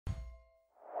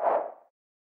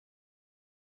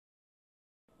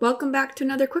Welcome back to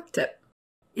another quick tip.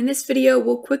 In this video,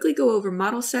 we'll quickly go over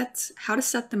model sets, how to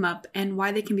set them up, and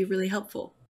why they can be really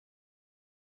helpful.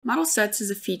 Model sets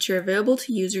is a feature available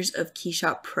to users of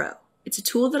KeyShot Pro. It's a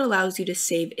tool that allows you to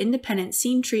save independent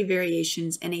scene tree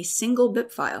variations in a single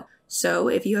BIP file. So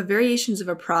if you have variations of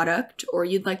a product, or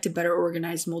you'd like to better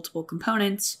organize multiple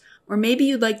components, or maybe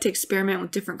you'd like to experiment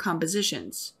with different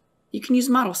compositions, you can use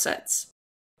model sets.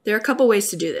 There are a couple ways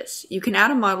to do this. You can add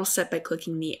a model set by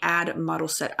clicking the Add Model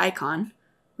Set icon,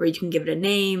 where you can give it a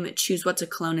name, choose what to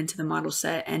clone into the model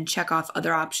set, and check off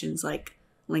other options like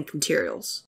link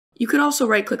materials. You could also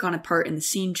right-click on a part in the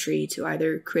scene tree to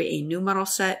either create a new model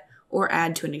set or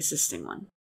add to an existing one.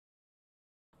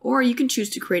 Or you can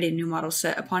choose to create a new model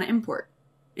set upon import.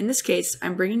 In this case,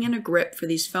 I'm bringing in a grip for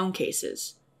these phone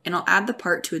cases, and I'll add the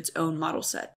part to its own model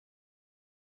set.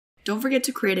 Don't forget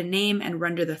to create a name and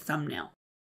render the thumbnail.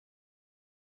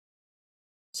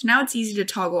 So now it's easy to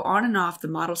toggle on and off the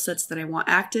model sets that I want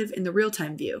active in the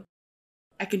real-time view.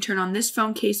 I can turn on this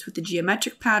phone case with the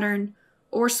geometric pattern,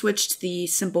 or switch to the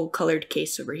simple colored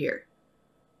case over here.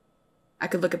 I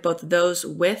could look at both of those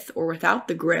with or without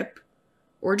the grip,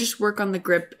 or just work on the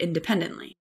grip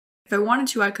independently. If I wanted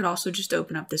to, I could also just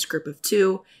open up this group of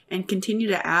two and continue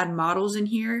to add models in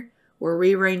here, or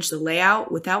rearrange the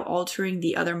layout without altering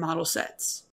the other model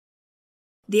sets.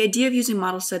 The idea of using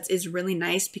model sets is really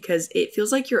nice because it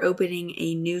feels like you're opening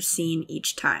a new scene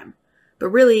each time. But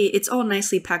really, it's all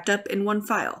nicely packed up in one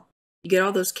file. You get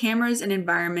all those cameras and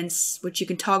environments, which you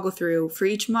can toggle through for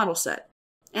each model set.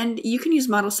 And you can use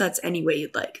model sets any way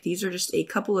you'd like. These are just a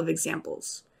couple of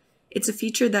examples. It's a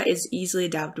feature that is easily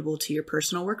adaptable to your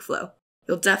personal workflow.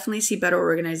 You'll definitely see better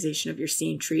organization of your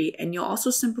scene tree, and you'll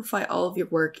also simplify all of your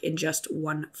work in just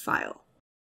one file.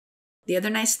 The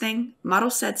other nice thing, model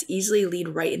sets easily lead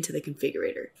right into the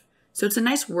configurator. So it's a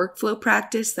nice workflow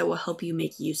practice that will help you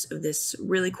make use of this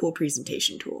really cool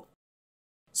presentation tool.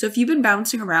 So if you've been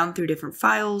bouncing around through different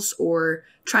files or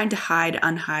trying to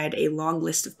unhide a long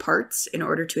list of parts in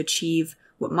order to achieve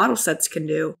what model sets can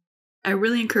do, I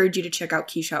really encourage you to check out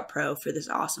KeyShot Pro for this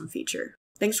awesome feature.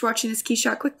 Thanks for watching this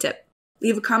KeyShot quick tip.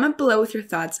 Leave a comment below with your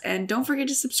thoughts, and don't forget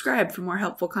to subscribe for more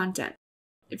helpful content.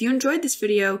 If you enjoyed this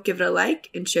video, give it a like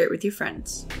and share it with your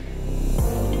friends.